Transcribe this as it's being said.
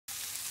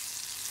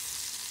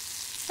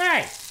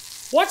Hey,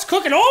 what's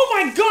cooking? Oh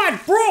my God,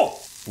 bro!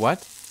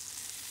 What?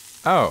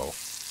 Oh.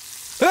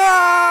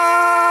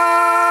 Ah!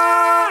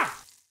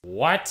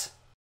 What?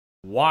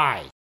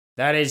 Why?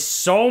 That is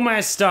so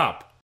messed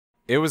up.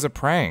 It was a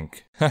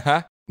prank.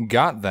 Haha.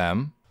 Got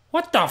them.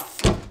 What the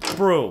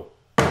Brew?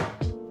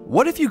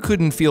 What if you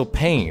couldn't feel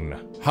pain,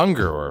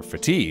 hunger, or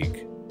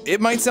fatigue?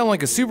 It might sound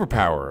like a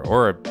superpower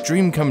or a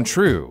dream come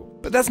true,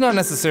 but that's not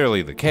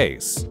necessarily the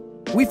case.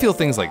 We feel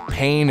things like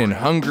pain and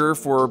hunger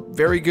for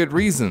very good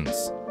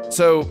reasons.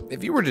 So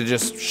if you were to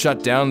just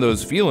shut down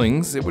those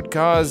feelings, it would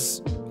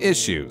cause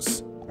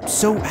issues.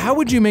 So how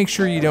would you make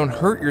sure you don't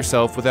hurt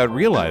yourself without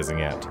realizing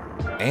it?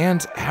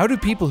 And how do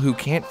people who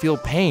can't feel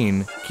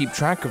pain keep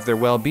track of their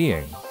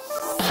well-being?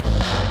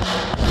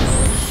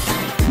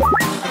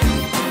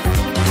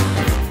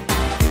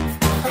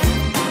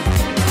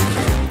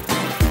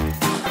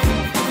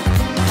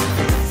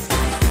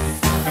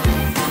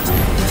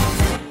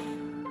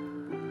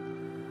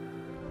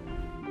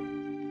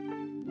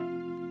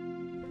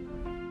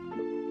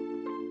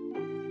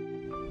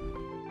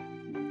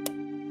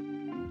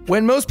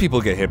 When most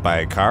people get hit by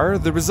a car,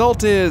 the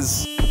result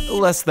is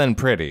less than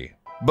pretty.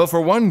 But for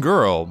one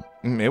girl,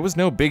 it was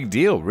no big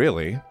deal,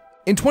 really.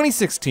 In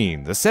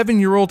 2016, the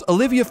 7-year-old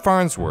Olivia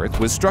Farnsworth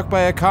was struck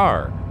by a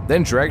car,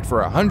 then dragged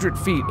for 100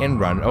 feet and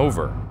run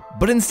over.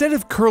 But instead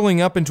of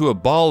curling up into a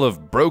ball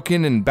of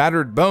broken and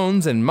battered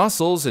bones and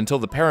muscles until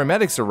the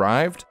paramedics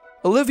arrived,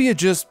 Olivia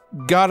just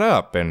got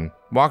up and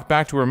walked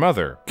back to her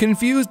mother,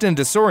 confused and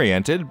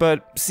disoriented,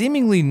 but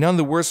seemingly none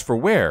the worse for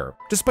wear,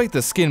 despite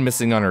the skin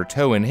missing on her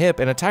toe and hip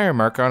and a tire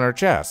mark on her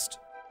chest.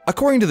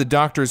 According to the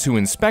doctors who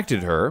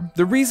inspected her,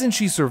 the reason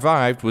she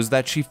survived was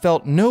that she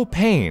felt no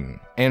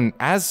pain, and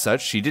as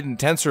such, she didn't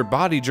tense her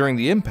body during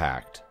the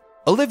impact.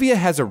 Olivia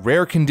has a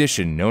rare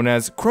condition known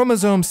as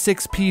Chromosome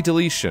 6p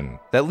deletion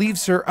that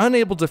leaves her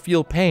unable to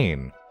feel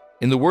pain.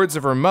 In the words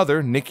of her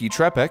mother, Nikki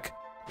Trepek,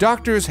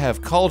 doctors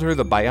have called her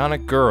the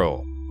bionic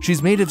girl.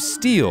 She's made of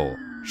steel,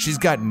 she's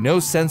got no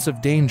sense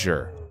of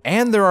danger.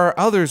 And there are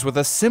others with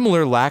a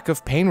similar lack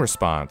of pain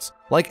response,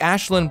 like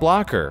Ashlyn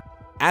Blocker.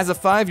 As a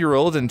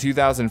 5-year-old in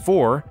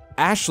 2004,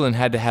 Ashlyn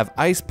had to have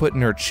ice put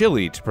in her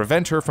chili to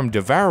prevent her from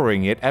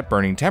devouring it at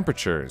burning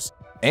temperatures,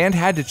 and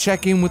had to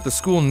check in with the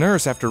school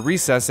nurse after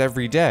recess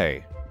every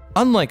day.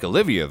 Unlike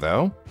Olivia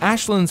though,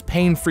 Ashlyn's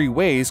pain-free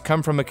ways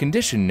come from a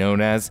condition known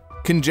as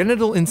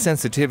congenital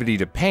insensitivity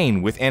to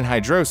pain with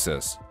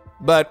anhidrosis.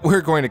 But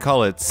we're going to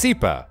call it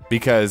CIPA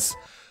because,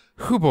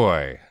 hoo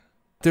boy,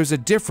 there's a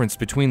difference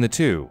between the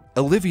two.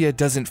 Olivia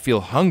doesn't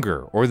feel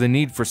hunger or the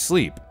need for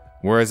sleep,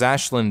 whereas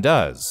Ashlyn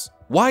does.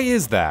 Why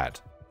is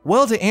that?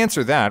 Well, to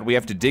answer that, we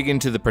have to dig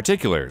into the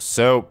particulars,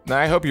 so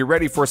I hope you're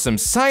ready for some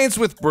science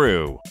with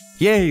Brew.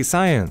 Yay,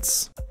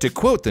 science! To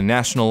quote the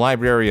National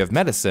Library of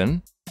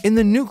Medicine, in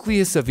the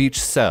nucleus of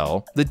each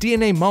cell, the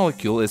DNA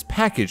molecule is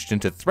packaged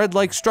into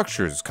thread-like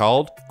structures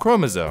called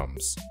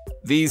chromosomes.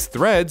 These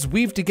threads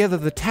weave together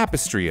the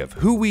tapestry of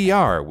who we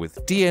are,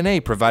 with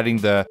DNA providing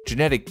the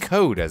genetic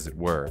code, as it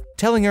were,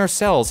 telling our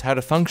cells how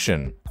to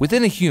function.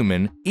 Within a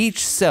human,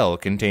 each cell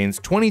contains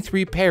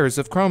 23 pairs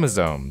of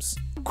chromosomes.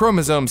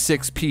 Chromosome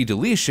 6p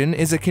deletion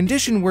is a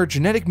condition where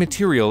genetic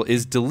material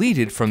is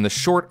deleted from the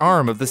short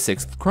arm of the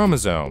 6th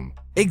chromosome.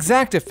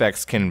 Exact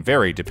effects can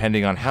vary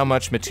depending on how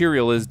much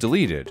material is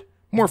deleted.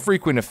 More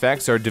frequent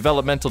effects are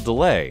developmental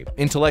delay,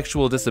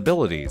 intellectual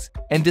disabilities,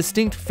 and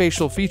distinct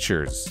facial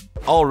features.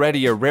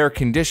 Already a rare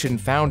condition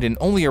found in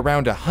only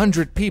around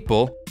 100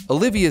 people,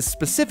 Olivia's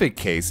specific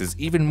case is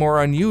even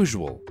more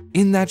unusual,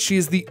 in that she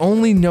is the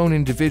only known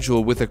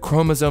individual with a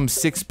chromosome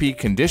 6p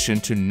condition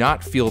to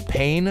not feel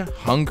pain,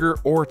 hunger,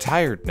 or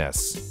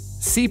tiredness.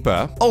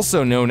 CIPA,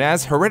 also known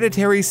as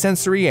Hereditary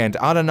Sensory and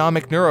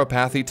Autonomic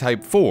Neuropathy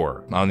Type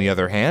 4, on the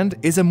other hand,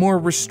 is a more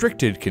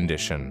restricted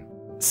condition.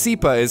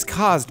 CIPA is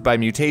caused by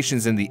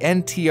mutations in the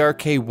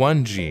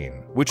NTRK1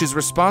 gene, which is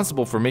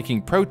responsible for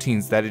making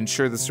proteins that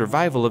ensure the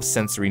survival of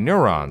sensory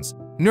neurons,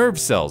 nerve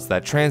cells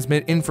that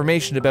transmit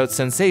information about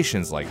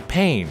sensations like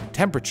pain,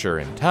 temperature,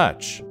 and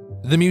touch.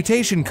 The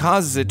mutation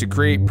causes it to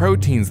create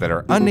proteins that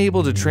are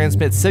unable to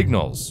transmit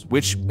signals,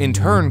 which in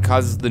turn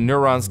causes the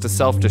neurons to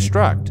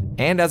self-destruct,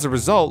 and as a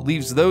result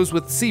leaves those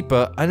with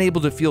CIPA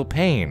unable to feel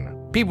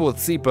pain. People with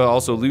CIPA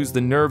also lose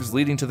the nerves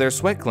leading to their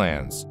sweat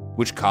glands,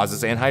 which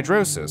causes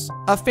anhidrosis,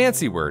 a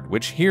fancy word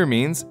which here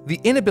means the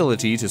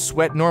inability to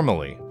sweat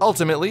normally.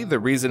 Ultimately, the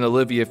reason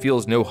Olivia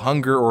feels no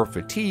hunger or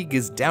fatigue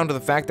is down to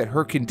the fact that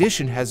her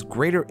condition has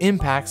greater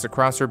impacts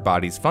across her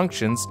body's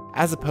functions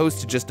as opposed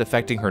to just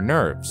affecting her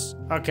nerves.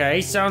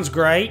 Okay, sounds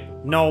great.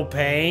 No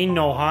pain,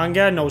 no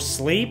hunger, no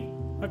sleep.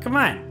 But come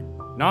on.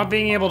 Not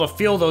being able to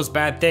feel those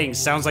bad things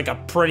sounds like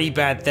a pretty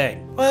bad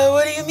thing. Well,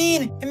 what do you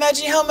mean?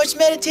 Imagine how much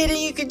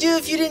meditating you could do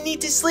if you didn't need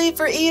to sleep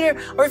or eat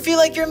or feel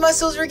like your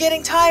muscles were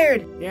getting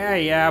tired.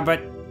 Yeah,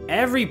 but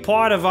every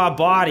part of our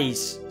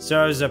bodies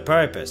serves a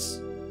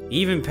purpose.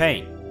 Even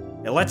pain.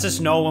 It lets us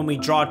know when we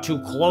draw too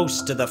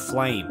close to the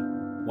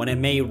flame, when it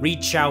may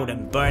reach out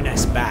and burn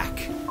us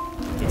back.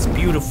 It's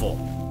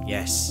beautiful,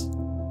 yes,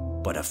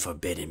 but a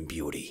forbidden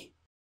beauty.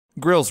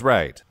 Grill's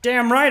right.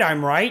 Damn right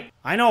I'm right.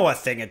 I know a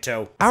thing or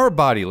two. Our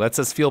body lets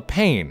us feel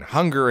pain,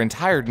 hunger, and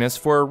tiredness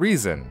for a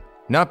reason.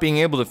 Not being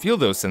able to feel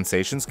those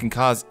sensations can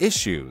cause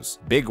issues,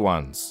 big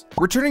ones.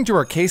 Returning to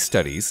our case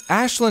studies,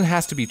 Ashlyn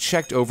has to be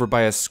checked over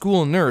by a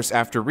school nurse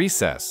after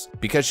recess.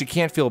 Because she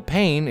can't feel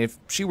pain, if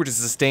she were to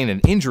sustain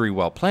an injury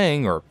while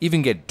playing or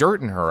even get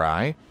dirt in her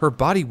eye, her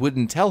body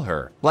wouldn't tell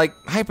her. Like,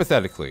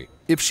 hypothetically,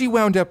 if she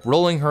wound up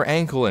rolling her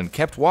ankle and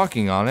kept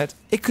walking on it,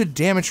 it could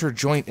damage her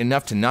joint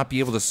enough to not be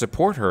able to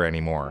support her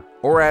anymore.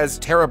 Or as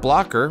Tara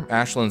Blocker,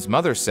 Ashlyn's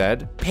mother,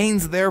 said,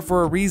 pain's there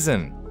for a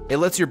reason. It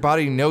lets your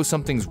body know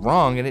something's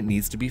wrong and it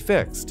needs to be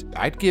fixed.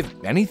 I'd give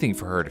anything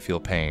for her to feel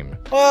pain.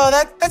 Well,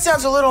 that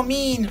sounds a little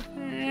mean.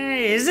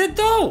 Is it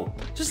though?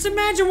 Just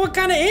imagine what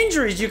kind of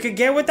injuries you could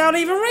get without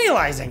even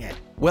realizing it.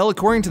 Well,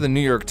 according to the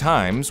New York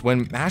Times,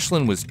 when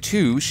Ashlyn was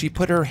 2, she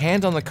put her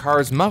hand on the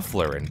car's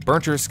muffler and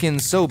burnt her skin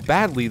so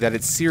badly that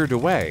it seared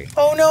away.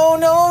 Oh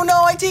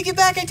no, I take it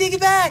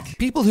back.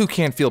 People who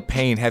can't feel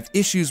pain have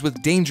issues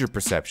with danger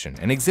perception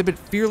and exhibit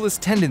fearless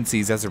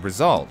tendencies as a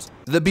result.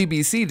 The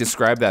BBC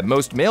described that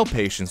most male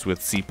patients with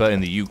CIPA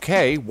in the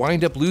UK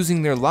wind up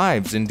losing their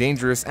lives in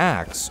dangerous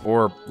acts,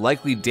 or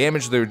likely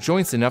damage their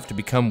joints enough to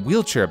become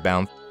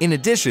wheelchair-bound. In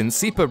addition,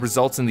 CIPA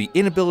results in the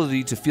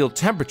inability to feel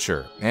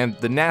temperature and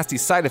the nasty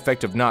side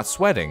effect of not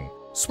sweating.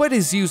 Sweat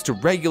is used to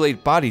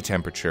regulate body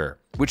temperature,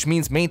 which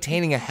means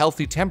maintaining a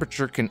healthy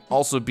temperature can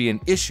also be an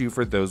issue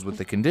for those with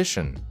the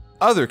condition.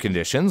 Other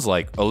conditions,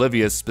 like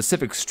Olivia's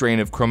specific strain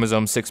of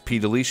chromosome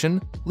 6p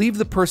deletion, leave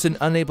the person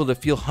unable to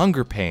feel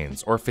hunger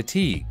pains or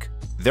fatigue.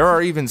 There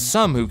are even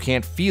some who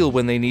can't feel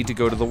when they need to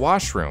go to the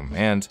washroom,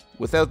 and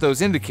without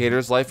those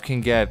indicators, life can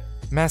get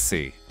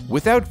messy.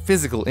 Without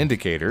physical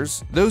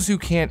indicators, those who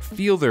can't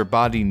feel their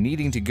body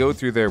needing to go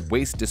through their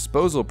waste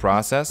disposal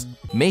process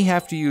may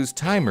have to use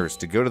timers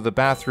to go to the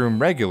bathroom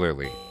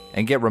regularly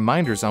and get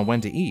reminders on when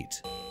to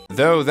eat.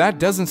 Though that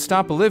doesn't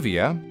stop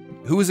Olivia,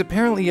 who is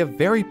apparently a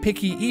very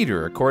picky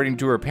eater according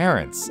to her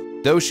parents,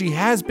 though she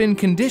has been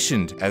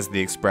conditioned, as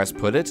the Express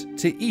put it,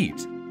 to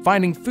eat.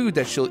 Finding food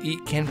that she'll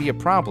eat can be a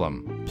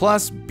problem.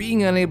 Plus,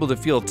 being unable to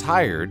feel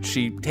tired,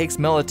 she takes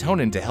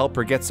melatonin to help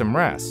her get some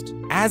rest.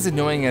 As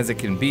annoying as it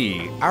can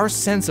be, our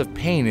sense of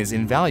pain is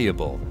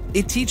invaluable.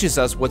 It teaches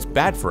us what's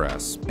bad for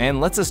us, and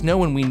lets us know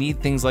when we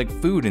need things like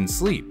food and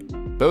sleep,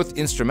 both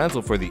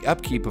instrumental for the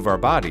upkeep of our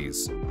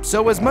bodies.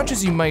 So as much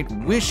as you might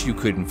wish you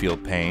couldn't feel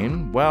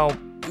pain, well,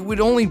 it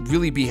would only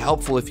really be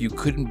helpful if you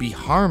couldn't be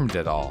harmed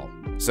at all.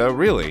 So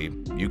really,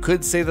 you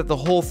could say that the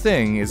whole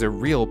thing is a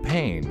real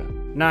pain.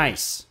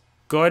 Nice.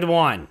 Good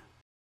one.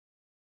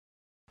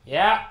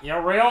 Yeah,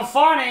 you're real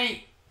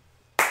funny.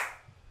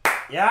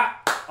 Yeah.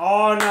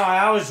 Oh no,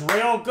 that was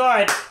real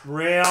good.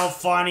 Real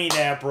funny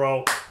there,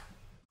 bro.